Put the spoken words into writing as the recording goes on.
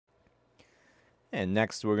And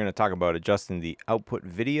next we're going to talk about adjusting the output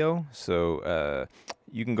video. So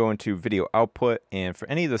you can go into video output, and for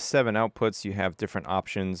any of the 7 outputs you have different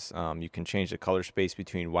options. You can change the color space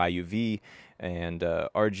between YUV and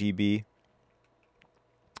RGB.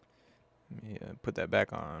 Let me put that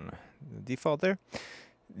back on the default there.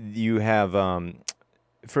 You have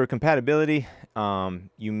for compatibility,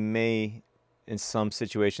 you may in some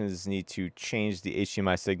situations need to change the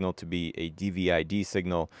HDMI signal to be a DVI-D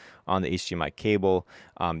signal on the HDMI cable.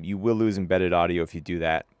 You will lose embedded audio if you do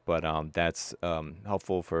that, but that's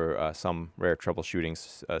helpful for some rare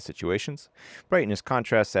troubleshooting situations. Brightness,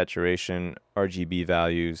 contrast, saturation, RGB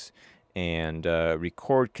values, and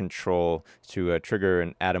record control to trigger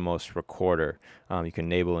an Atomos recorder. You can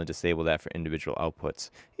enable and disable that for individual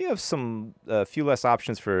outputs. You have a few less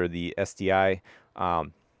options for the SDI.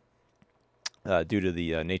 Due to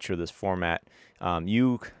the nature of this format.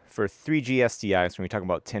 For 3G SDI, so when we talk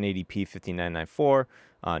about 1080p 5994,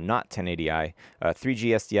 not 1080i, 3G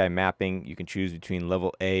SDI mapping, you can choose between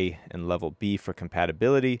level A and level B for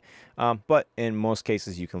compatibility, but in most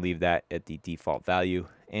cases you can leave that at the default value,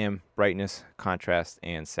 and brightness, contrast,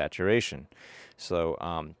 and saturation.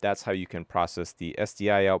 So that's how you can process the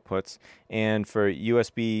SDI outputs. And for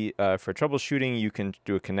USB, for troubleshooting, you can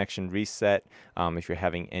do a connection reset if you're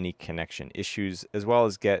having any connection issues, as well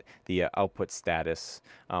as get the output status,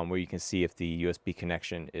 where you can see if the USB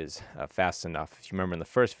connection is fast enough. If you remember in the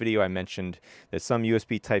first video, I mentioned that some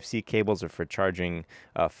USB Type-C cables are for charging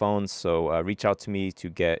phones, so reach out to me to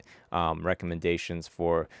get recommendations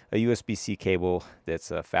for a USB-C cable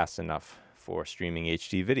that's fast enough for streaming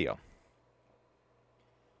HD video.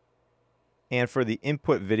 And for the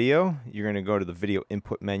input video, you're going to go to the video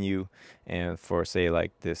input menu, and for say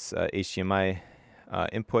like this HDMI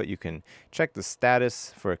input, you can check the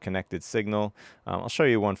status for a connected signal. I'll show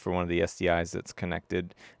you one for one of the SDIs that's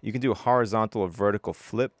connected. You can do a horizontal or vertical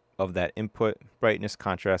flip of that input, brightness,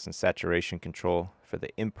 contrast, and saturation control for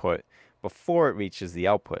the input before it reaches the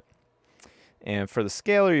output. And for the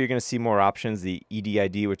scaler, you're going to see more options, the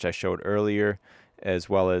EDID, which I showed earlier, as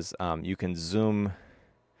well as you can zoom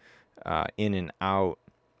in and out,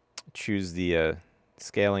 choose the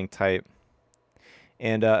scaling type.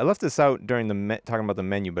 And I left this out during the talking about the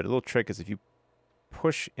menu, but a little trick is if you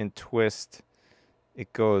push and twist,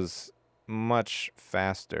 it goes much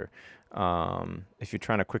faster if you're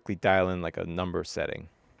trying to quickly dial in like a number setting.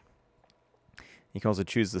 You can also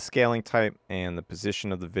choose the scaling type and the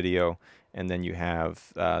position of the video, and then you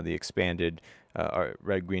have the expanded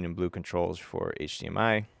red, green, and blue controls for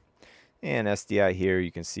HDMI. And SDI here,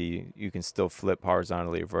 you can see you can still flip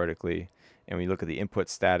horizontally or vertically. And when you look at the input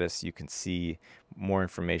status, you can see more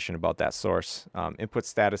information about that source. Input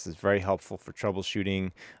status is very helpful for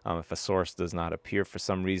troubleshooting. If a source does not appear for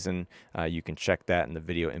some reason, you can check that in the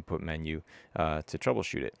video input menu to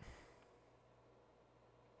troubleshoot it.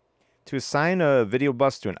 To assign a video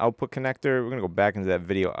bus to an output connector, we're going to go back into that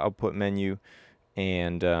video output menu,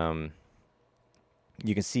 and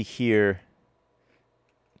you can see here,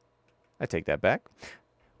 I take that back.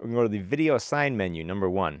 We're going to go to the video assign menu, number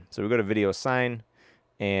 1. So we go to video assign,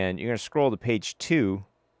 and you're going to scroll to page 2,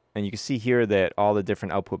 and you can see here that all the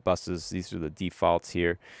different output buses, these are the defaults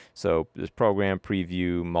here. So there's program,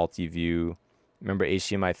 preview, multi-view. Remember,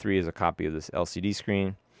 HDMI 3 is a copy of this LCD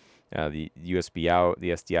screen. The USB out,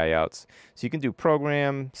 the SDI outs. So you can do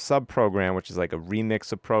program, sub-program, which is like a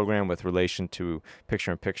remix of program with relation to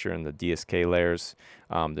picture-in-picture and the DSK layers.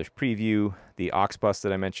 There's preview, the aux bus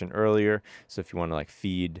that I mentioned earlier. So if you want to like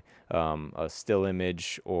feed a still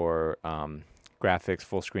image or graphics,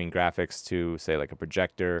 full-screen graphics to say like a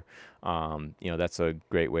projector, that's a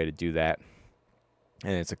great way to do that.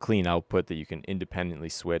 And it's a clean output that you can independently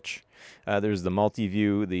switch. There's the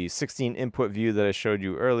multi-view, the 16 input view that I showed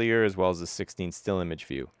you earlier, as well as the 16 still image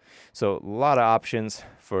view. So a lot of options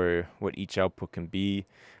for what each output can be.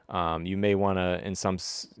 You may want to, in some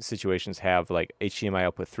situations, have like HDMI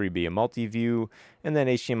output 3 be a multi-view, and then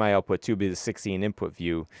HDMI output 2 be the 16 input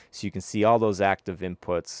view, so you can see all those active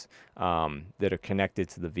inputs that are connected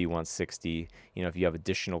to the V160. If you have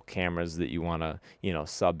additional cameras that you want to,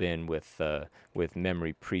 sub in with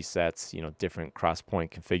memory presets, different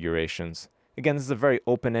cross-point configurations. Again, this is a very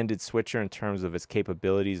open-ended switcher in terms of its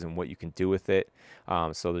capabilities and what you can do with it.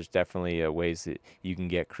 So there's definitely ways that you can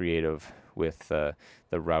get creative with the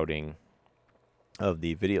routing of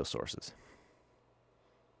the video sources.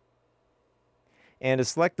 And to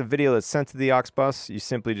select the video that's sent to the aux bus, you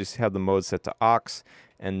simply just have the mode set to aux,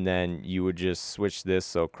 and then you would just switch this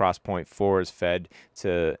so crosspoint 4 is fed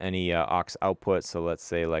to any aux output. So let's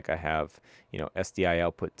say like I have, SDI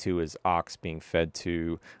output 2 is aux being fed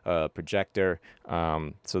to a projector.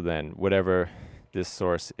 So then whatever this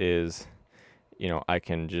source is, you know, I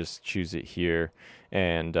can just choose it here,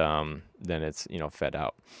 and then it's, you know, fed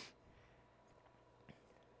out.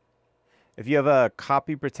 If you have a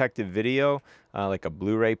copy protected video, like a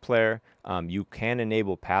Blu-ray player, you can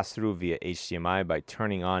enable pass-through via HDMI by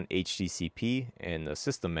turning on HDCP in the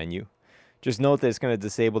system menu. Just note that it's going to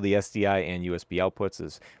disable the SDI and USB outputs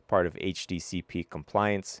as part of HDCP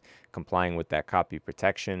compliance, complying with that copy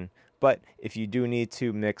protection. But if you do need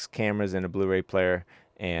to mix cameras in a Blu-ray player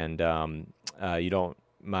and you don't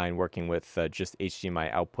mind working with just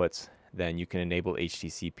HDMI outputs, then you can enable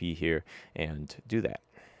HDCP here and do that.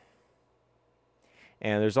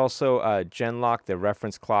 And there's also Genlock, the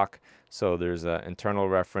reference clock. So there's an internal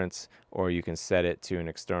reference, or you can set it to an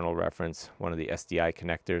external reference, one of the SDI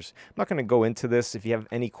connectors. I'm not going to go into this. If you have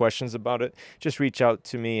any questions about it, just reach out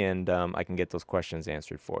to me, and I can get those questions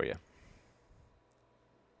answered for you.